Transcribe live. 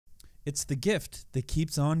It's the gift that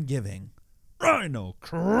keeps on giving.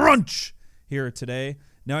 rhinoCRUNCH here today.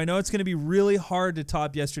 Now, I know it's going to be really hard to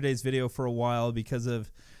top yesterday's video for a while because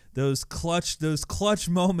of those clutch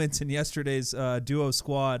moments in yesterday's duo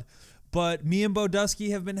squad. But me and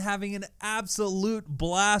Boedusky have been having an absolute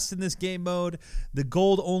blast in this game mode. The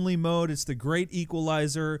gold-only mode. It's the great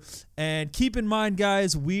equalizer. And keep in mind,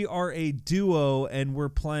 guys, we are a duo and we're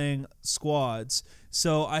playing squads.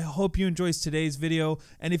 So I hope you enjoyed today's video.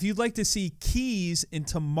 And if you'd like to see keys in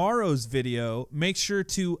tomorrow's video, make sure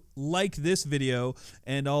to like this video,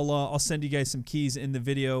 and I'll send you guys some keys in the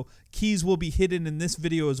video. Keys will be hidden in this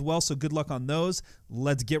video as well, so good luck on those.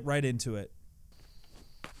 Let's get right into it.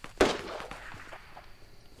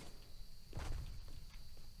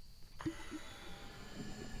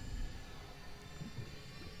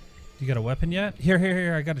 You got a weapon yet?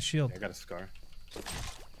 Here. I got a shield. I got a scar. I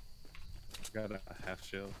got a half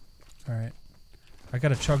shield. All right. I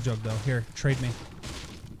got a chug jug though. Here, trade me.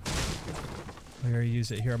 Here, use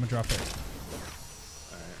it. Here, I'm gonna drop it.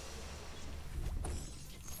 All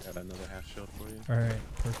right. Got another half shield for you. All right,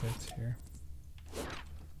 perfect. Here.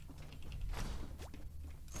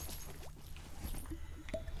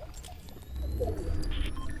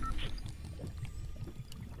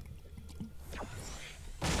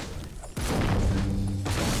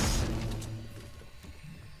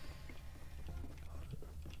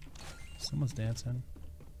 Someone's dancing.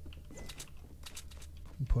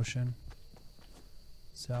 I'm pushing.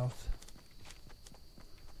 South.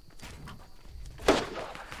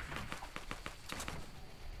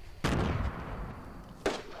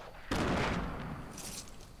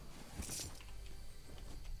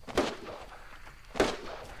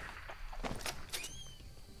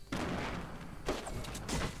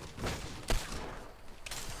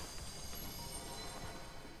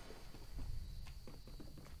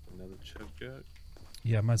 Chug jug.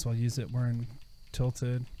 Yeah, might as well use it. We're in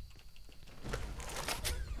tilted.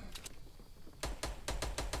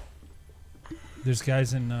 There's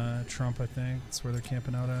guys in Trump, I think. That's where they're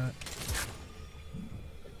camping out at.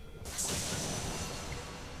 As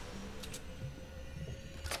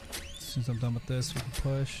soon as I'm done with this, we can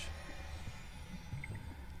push.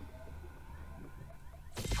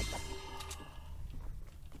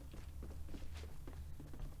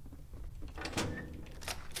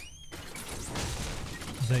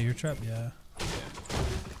 Is that your trap? Yeah.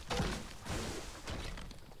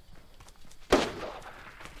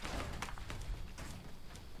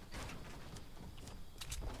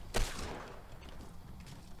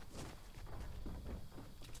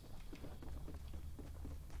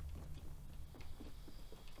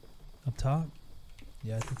 Up top?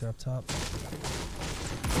 Yeah, I think they're up top.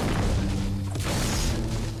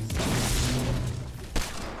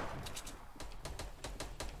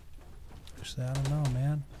 Actually, I don't know,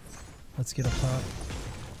 man. Let's get up top.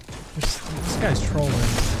 This guy's trolling.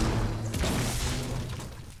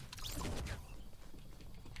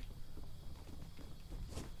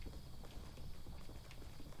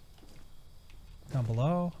 Down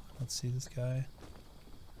below, let's see this guy.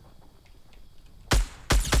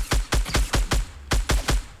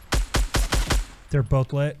 They're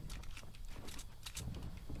both lit.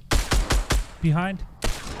 Behind.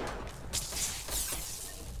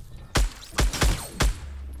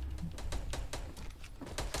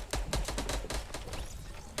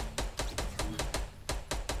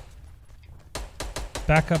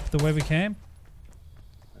 Back up the way we came?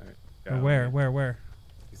 All right. Or where?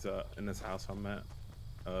 He's in this house I'm at.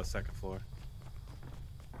 Second floor.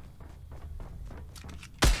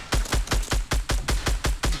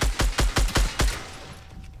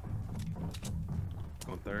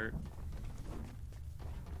 Going third.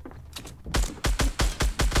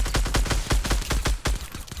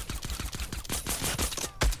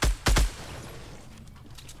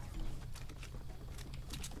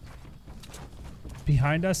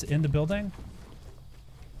 Behind us in the building?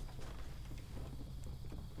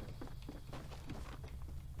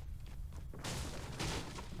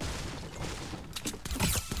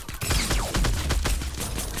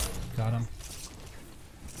 Got him.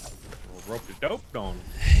 Well, rope the dope on.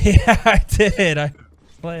 Yeah, I did. I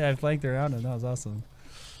flanked around him. That was awesome.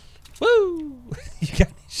 Woo! You got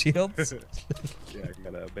any shields? Yeah, I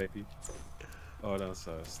got a baby. Oh, that's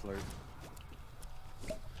a slurp.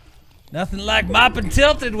 Nothing like mopping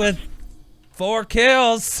tilted with 4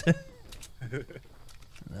 kills.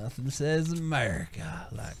 Nothing says America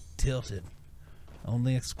like tilted.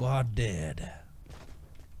 Only a squad dead.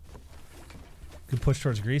 Good push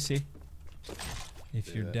towards Greasy.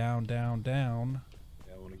 If you're down. Yeah, I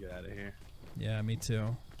want to get out of here. Yeah, me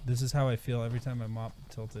too. This is how I feel every time I mop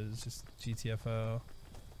tilted. It's just GTFO.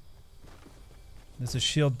 There's a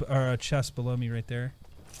shield or a chest below me right there.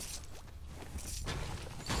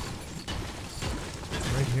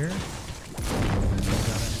 Right here.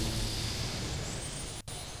 Got it.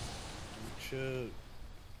 Should.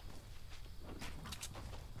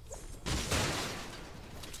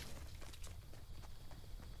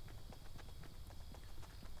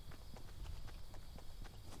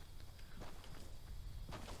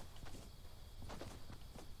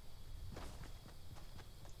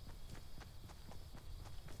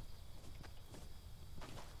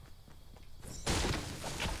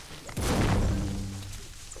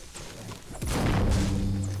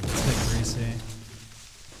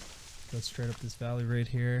 Go straight up this valley right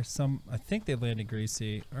here. I think they landed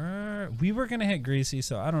Greasy. We were gonna hit Greasy,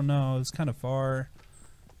 so I don't know. It was kind of far.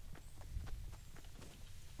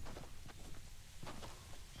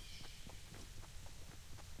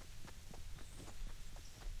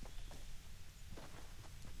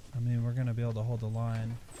 I mean, we're gonna be able to hold the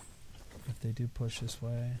line if they do push this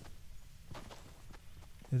way.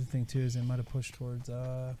 The other thing too is they might have pushed towards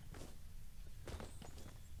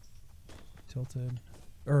tilted.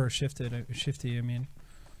 Or shifted, shifty, I mean.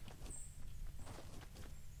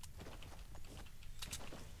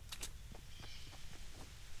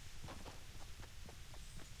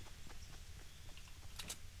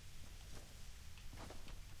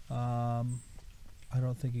 I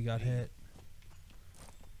don't think he got hit.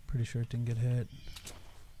 Pretty sure it didn't get hit.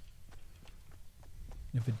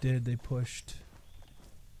 If it did, they pushed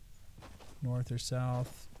north or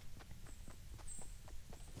south.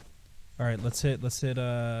 All right, let's hit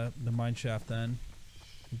the mine shaft then.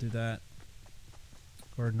 We'll do that.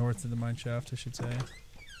 Or north of the mine shaft, I should say.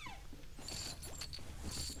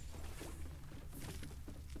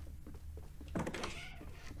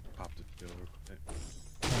 Popped it real quick.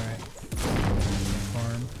 All right.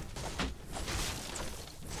 Farm.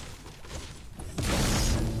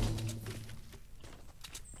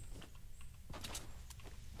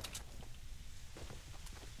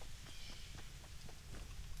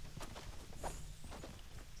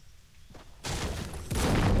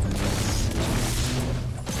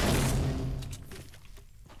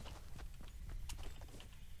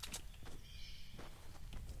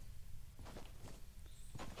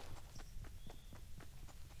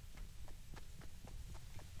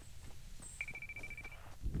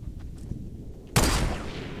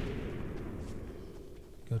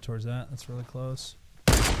 Go towards that. That's really close.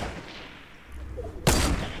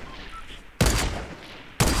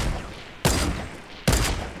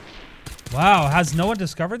 Wow, has no one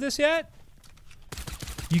discovered this yet?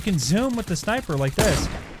 You can zoom with the sniper like this.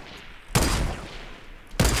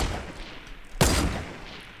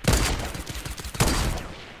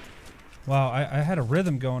 Wow, I had a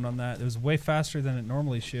rhythm going on that. It was way faster than it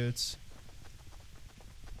normally shoots.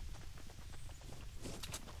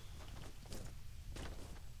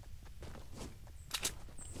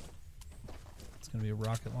 Gonna be a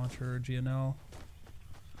rocket launcher or GNL.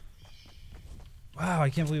 Wow, I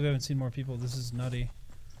can't believe I haven't seen more people. This is nutty.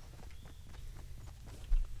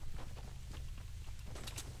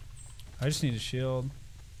 I just need a shield.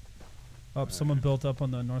 Oh, someone built up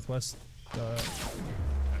on the northwest. Yeah.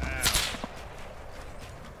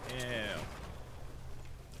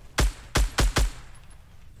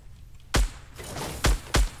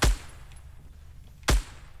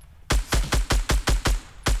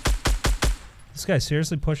 This guy's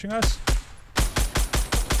seriously pushing us?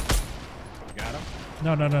 You got him?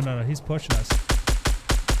 No. He's pushing us.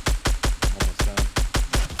 Almost done.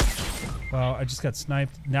 Wow, I just got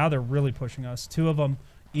sniped. Now they're really pushing us. Two of them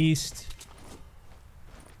east.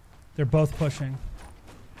 They're both pushing.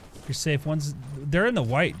 You're safe. They're in the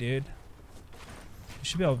white, dude. You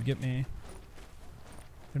should be able to get me.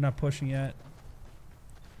 They're not pushing yet.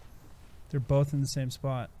 They're both in the same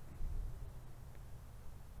spot.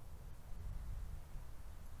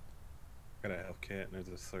 Got a health kit and there's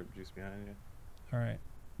a slurp juice behind you. All right.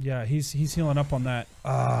 Yeah, he's healing up on that.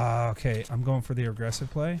 Okay, I'm going for the aggressive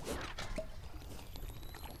play.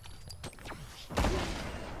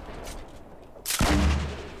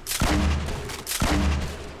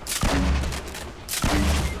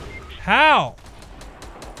 How?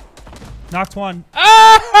 Knocked one.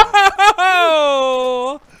 Oh!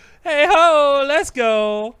 Hey ho, let's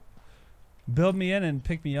go. Build me in and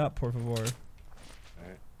pick me up, por favor.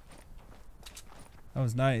 That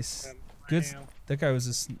was nice. Good. That guy was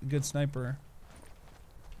a good sniper.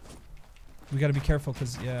 We got to be careful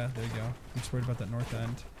because, yeah, there you go. I'm just worried about that north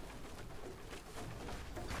end.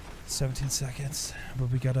 17 seconds, but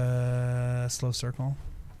we got a slow circle.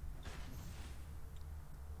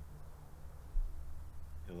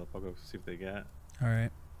 I'll go see if they got. All right.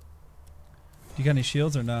 You got any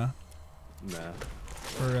shields or nah? Nah.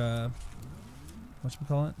 Or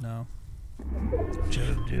whatchamacallit? No.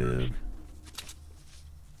 Joke, dude.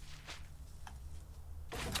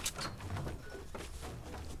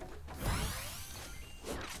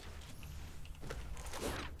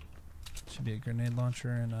 Should be a grenade launcher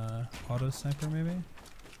and a auto sniper maybe.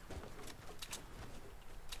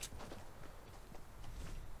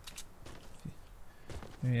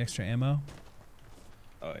 Maybe extra ammo.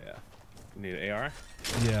 Oh yeah. You need an AR?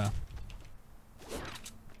 Yeah.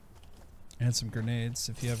 And some grenades.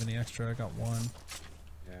 If you have any extra, I got one.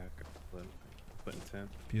 Yeah, put in 10.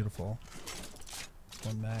 Beautiful.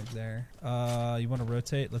 One mag there. You want to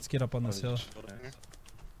rotate? Let's get up on this hill.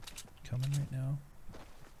 Coming right now.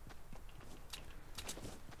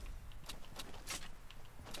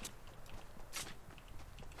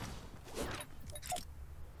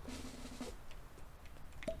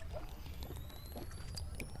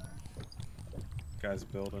 Guys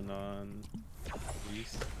building on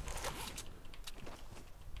east.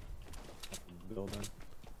 Building.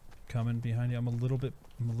 Coming behind you. I'm a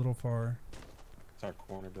little far. It's our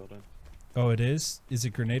corner building. Oh, it is? Is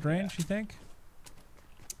it grenade range, you think?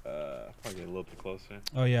 Probably get a little bit closer.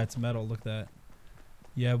 Oh yeah, it's metal. Look at that.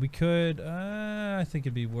 Yeah, we could. I think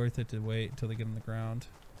it'd be worth it to wait until they get on the ground.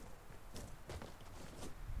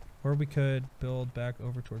 Or we could build back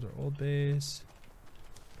over towards our old base.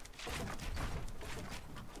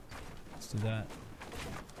 Let's do that.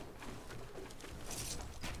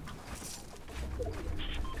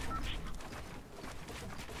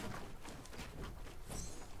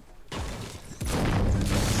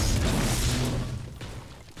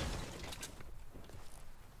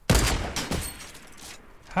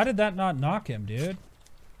 How did that not knock him, dude?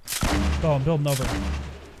 Oh, I'm building over.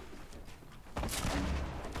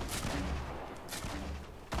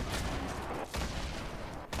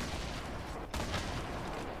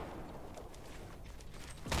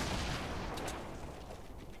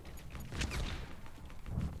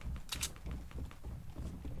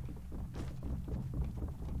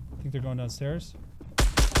 Think they're going downstairs?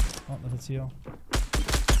 Oh, that's you.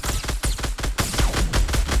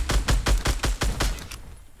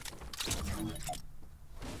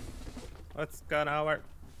 What's going on, our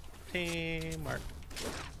teamwork?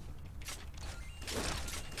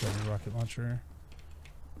 Got a rocket launcher.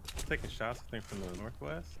 Taking shots, I think, from the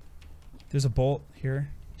northwest. There's a bolt here.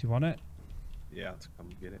 Do you want it? Yeah, let's come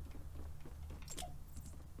get it.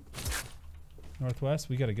 Northwest?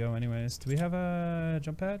 We gotta go anyways. Do we have a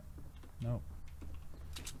jump pad? No.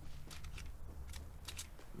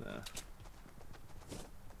 Nah.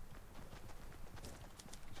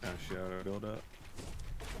 Trying to shoot out our build up.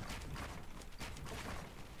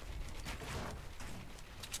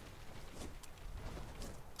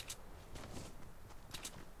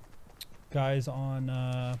 Guys on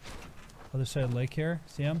other side of the lake here.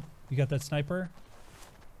 See him? You got that sniper?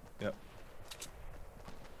 Yep.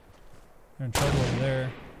 They're in trouble over there.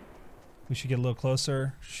 We should get a little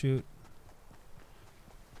closer. Shoot.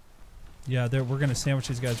 Yeah, we're gonna sandwich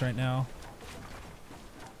these guys right now.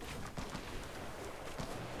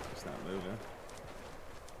 It's not moving.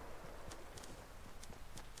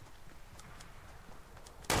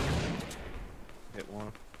 Hit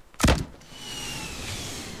one.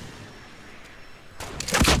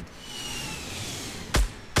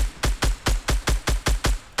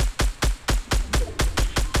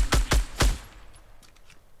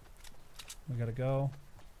 We gotta go.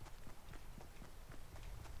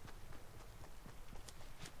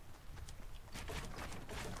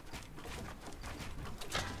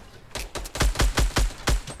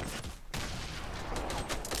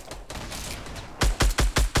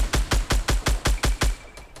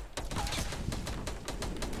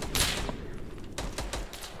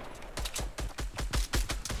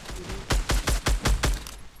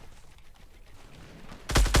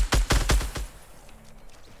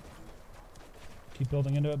 Keep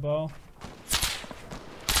building into it, Bo.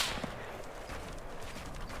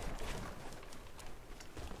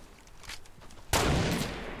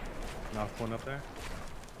 Knock one up there.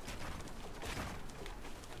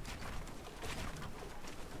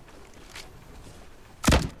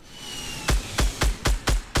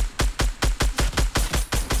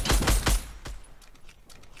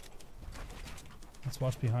 Let's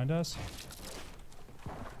watch behind us.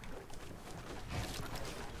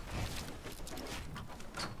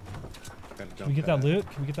 Can we get that loot?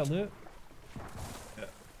 Can we get that loot? Yeah.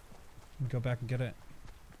 Go back and get it.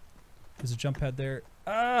 There's a jump pad there.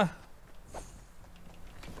 Ah!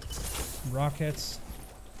 Rockets.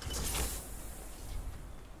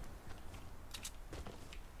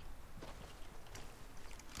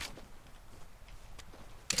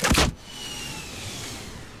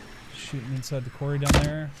 shooting inside the quarry down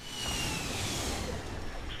there?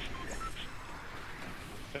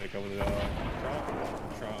 Take over the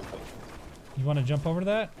Trump. You want to jump over to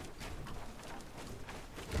that?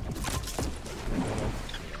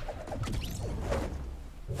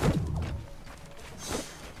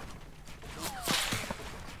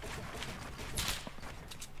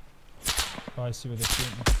 Oh, I see where they're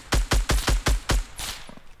shooting.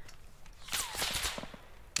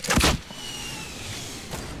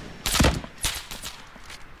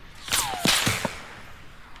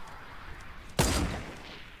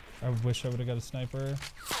 I wish I would have got a sniper.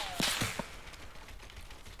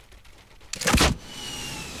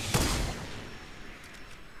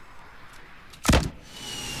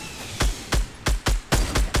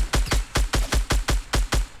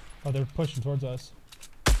 Oh, they're pushing towards us.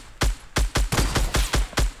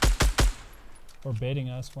 Or baiting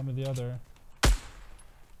us, one or the other.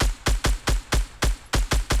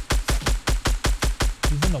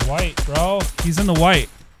 He's in the white, bro. He's in the white.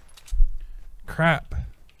 Crap.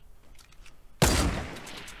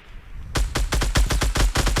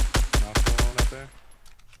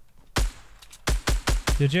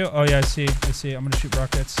 Did you? Oh yeah, I see. I see. I'm gonna shoot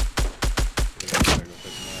rockets.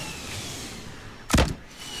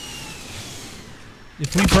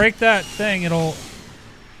 If we break that thing, it'll...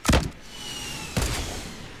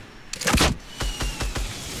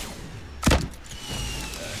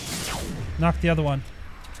 knock the other one.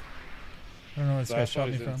 I don't know where this guy shot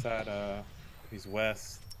me from. Inside, he's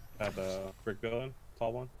west at the brick building,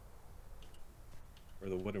 tall one. Or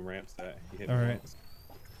the wooden ramps that he hit me. Alright.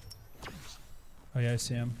 Oh yeah, I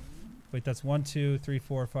see him. Wait, that's 1, 2, 3,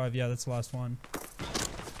 4, 5. Yeah, that's the last one.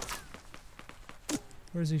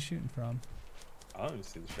 Where's he shooting from? I don't even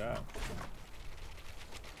see the shot.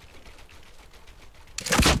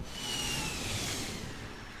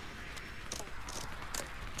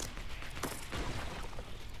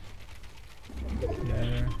 Yeah,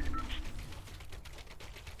 there.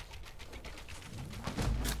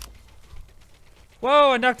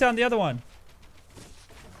 Whoa, I knocked down the other one.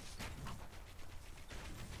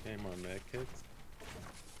 Game on med kits.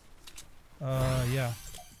 Yeah.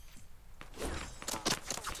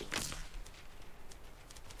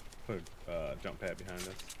 Put a jump pad behind us.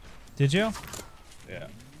 Did you? Yeah.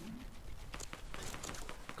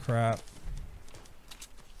 Crap.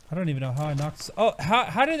 I don't even know how I knocked. Oh,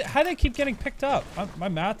 how did they keep getting picked up? My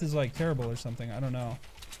math is like terrible or something. I don't know.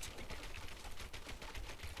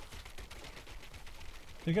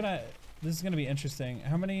 They're gonna. This is gonna be interesting.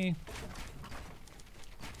 How many?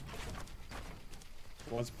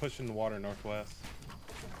 One's pushing the water northwest.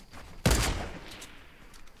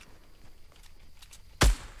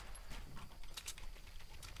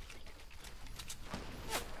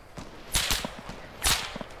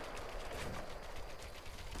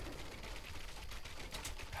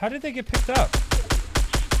 How did they get picked up?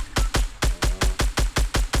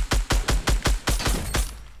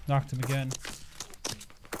 Knocked him again.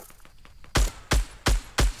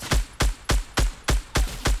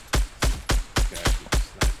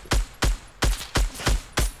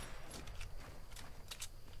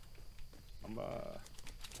 I'm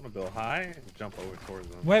gonna build high and jump over towards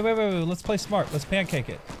them. Wait. Let's play smart. Let's pancake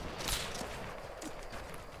it.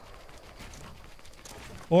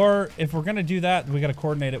 Or if we're gonna do that, we gotta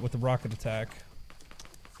coordinate it with the rocket attack.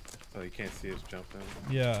 So you can't see us jumping.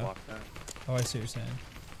 Yeah. Block that. Oh, I see what you're saying.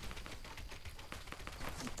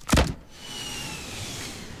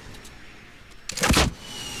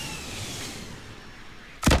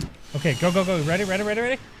 Okay, go.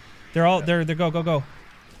 Ready? They're all they're go.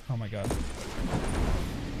 Oh my god.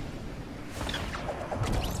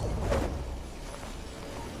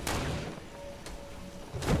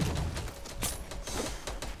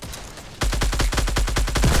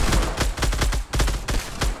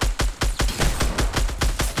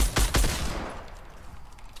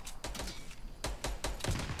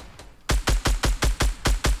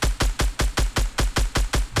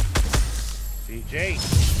 DJ.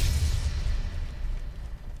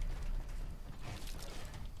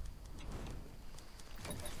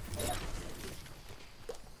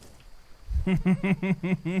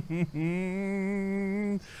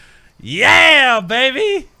 Yeah,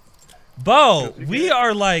 baby. Bo, we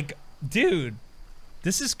are like, dude,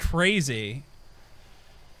 this is crazy.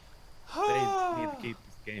 They need to keep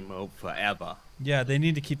this game mode forever. Yeah, they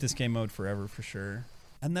need to keep this game mode forever for sure.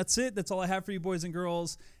 And that's it. That's all I have for you boys and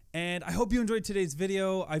girls. And I hope you enjoyed today's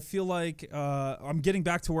video. I feel like I'm getting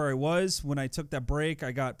back to where I was when I took that break.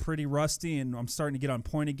 I got pretty rusty and I'm starting to get on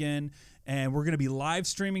point again. And we're going to be live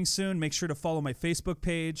streaming soon. Make sure to follow my Facebook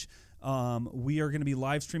page. We are going to be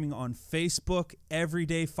live streaming on Facebook every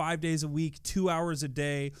day, 5 days a week, 2 hours a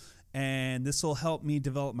day. And this will help me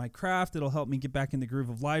develop my craft. It'll help me get back in the groove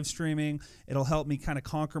of live streaming. It'll help me kind of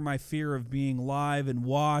conquer my fear of being live and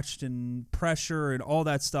watched and pressure and all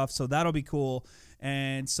that stuff. So that'll be cool.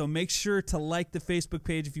 And so make sure to like the Facebook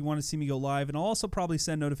page if you want to see me go live. And I'll also probably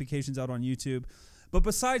send notifications out on YouTube. But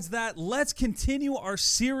besides that, let's continue our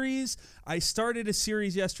series. I started a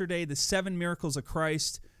series yesterday, The 7 Miracles of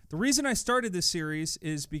Christ. The reason I started this series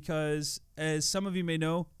is because, as some of you may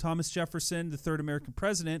know, Thomas Jefferson, the third American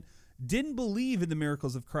president, didn't believe in the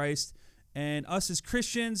miracles of Christ. And us as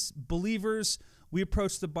Christians, believers, we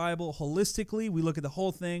approach the Bible holistically. We look at the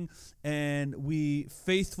whole thing and we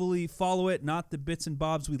faithfully follow it, not the bits and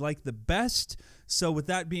bobs we like the best. So with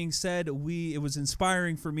that being said, it was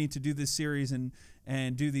inspiring for me to do this series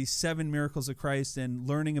and do these 7 miracles of Christ and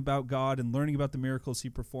learning about God and learning about the miracles he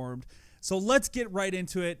performed. So let's get right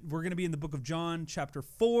into it. We're going to be in the book of John, chapter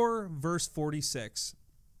 4, verse 46.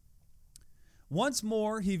 Once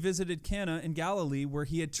more he visited Cana in Galilee, where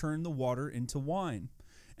he had turned the water into wine.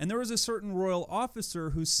 And there was a certain royal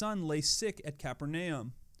officer whose son lay sick at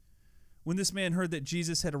Capernaum. When this man heard that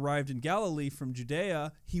Jesus had arrived in Galilee from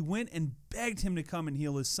Judea, he went and begged him to come and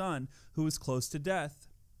heal his son, who was close to death.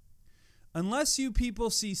 "Unless you people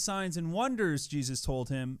see signs and wonders," Jesus told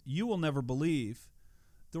him, "you will never believe."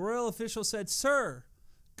 The royal official said, "Sir,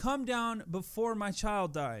 come down before my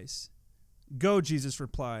child dies." "Go," Jesus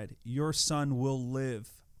replied, "your son will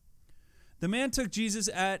live." The man took Jesus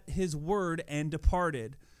at his word and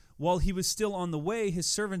departed. While he was still on the way, his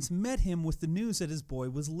servants met him with the news that his boy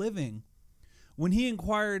was living. When he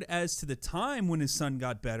inquired as to the time when his son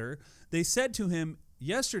got better, they said to him,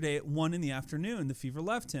 "Yesterday at 1 p.m, the fever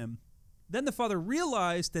left him." Then the father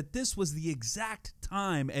realized that this was the exact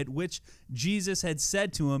time at which Jesus had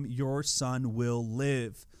said to him, "Your son will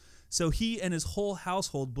live." So he and his whole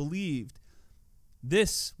household believed.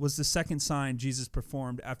 This was the second sign Jesus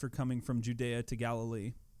performed after coming from Judea to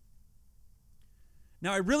Galilee.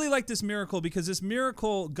 Now, I really like this miracle because this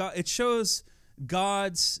miracle, it shows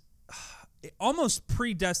God's almost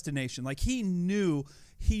predestination. Like he knew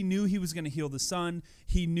he was going to heal the son.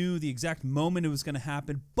 He knew the exact moment it was going to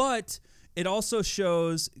happen. But it also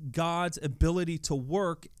shows God's ability to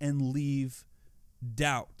work and leave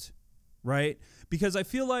doubt, right? Because I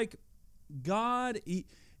feel like God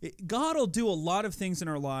will do a lot of things in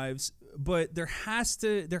our lives, but there has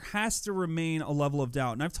to remain a level of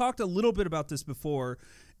doubt. And I've talked a little bit about this before,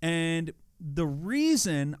 and the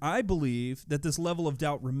reason I believe that this level of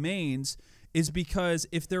doubt remains is because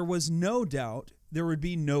if there was no doubt, there would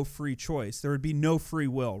be no free choice. There would be no free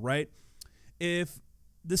will, right? If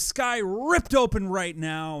the sky ripped open right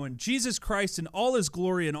now and Jesus Christ in all his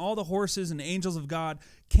glory and all the horses and angels of God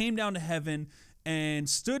came down to heaven and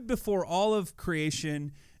stood before all of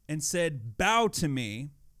creation and said, "Bow to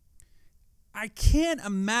me," I can't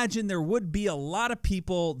imagine there would be a lot of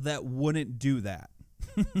people that wouldn't do that,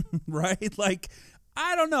 right? Like,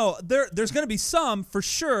 I don't know. There's going to be some for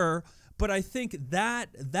sure, but I think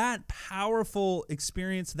that powerful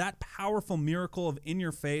experience, that powerful miracle of in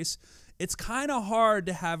your face, it's kind of hard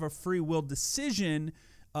to have a free will decision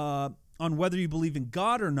on whether you believe in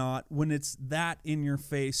God or not when it's that in your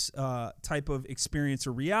face type of experience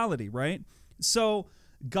or reality, right? So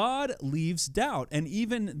God leaves doubt. And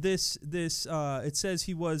even this it says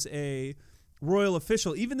he was a royal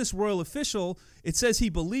official. Even this royal official, it says he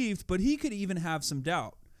believed, but he could even have some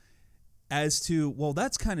doubt as to, well,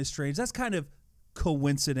 that's kind of strange. That's kind of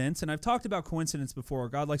coincidence. And I've talked about coincidence before.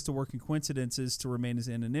 God likes to work in coincidences to remain his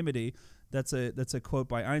anonymity. That's a quote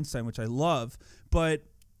by Einstein, which I love. But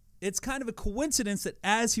it's kind of a coincidence that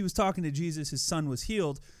as he was talking to Jesus, his son was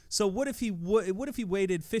healed. So what if he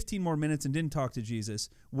waited 15 more minutes and didn't talk to Jesus?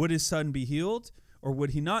 Would his son be healed or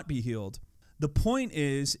would he not be healed? The point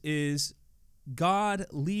is God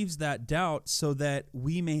leaves that doubt so that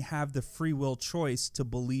we may have the free will choice to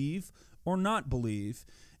believe or not believe.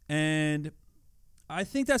 And I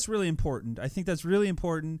think that's really important.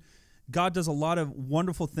 God does a lot of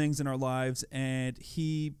wonderful things in our lives, and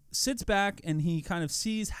he sits back and he kind of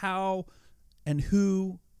sees how and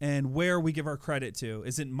who and where we give our credit to.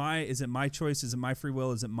 Is it my choice? Is it my free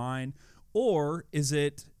will? Is it mine? Or is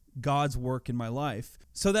it God's work in my life?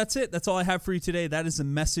 So that's it. That's all I have for you today. That is the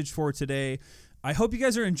message for today. I hope you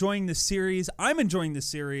guys are enjoying this series. I'm enjoying this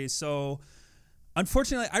series. So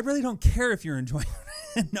unfortunately, I really don't care if you're enjoying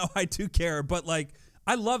it. No, I do care. But like,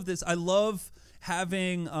 I love this. I love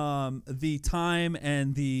having the time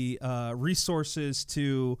and the resources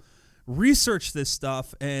to research this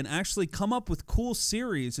stuff and actually come up with cool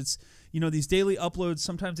series. It's, these daily uploads,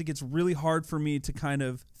 sometimes it gets really hard for me to kind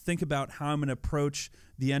of think about how I'm going to approach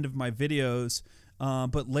the end of my videos.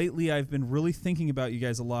 But lately I've been really thinking about you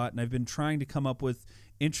guys a lot, and I've been trying to come up with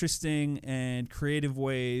interesting and creative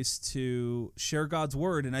ways to share God's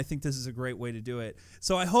word, and I think this is a great way to do it.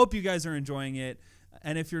 So I hope you guys are enjoying it,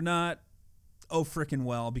 and if you're not, oh freaking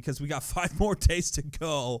well, because we got 5 more days to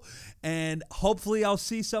go, and hopefully I'll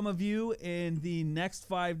see some of you in the next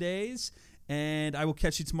 5 days, and I will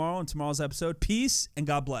catch you tomorrow in tomorrow's episode. Peace and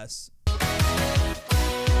God bless.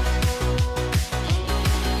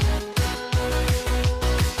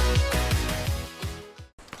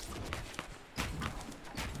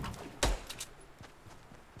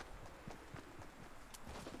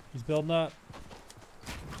 He's building up.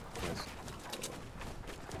 Yes.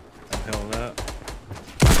 I'm healing up.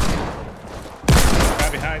 Guy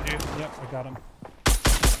behind you. Yep, I got him.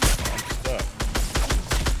 I'm stuck.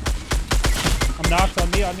 I'm knocked.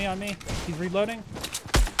 On me. He's reloading.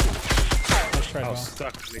 Let's try I to was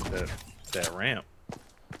stuck underneath that ramp.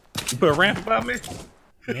 You put a ramp above me?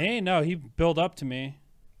 Hey, no, he built up to me.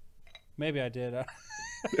 Maybe I did.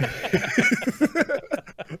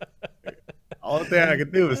 All thing I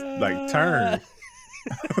could do is like turn.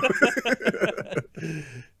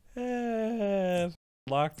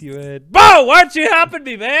 Locked you in. Bo, why aren't you helping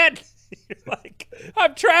me, man? You're like,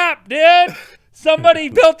 I'm trapped, dude. Somebody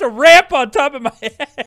built a ramp on top of my head.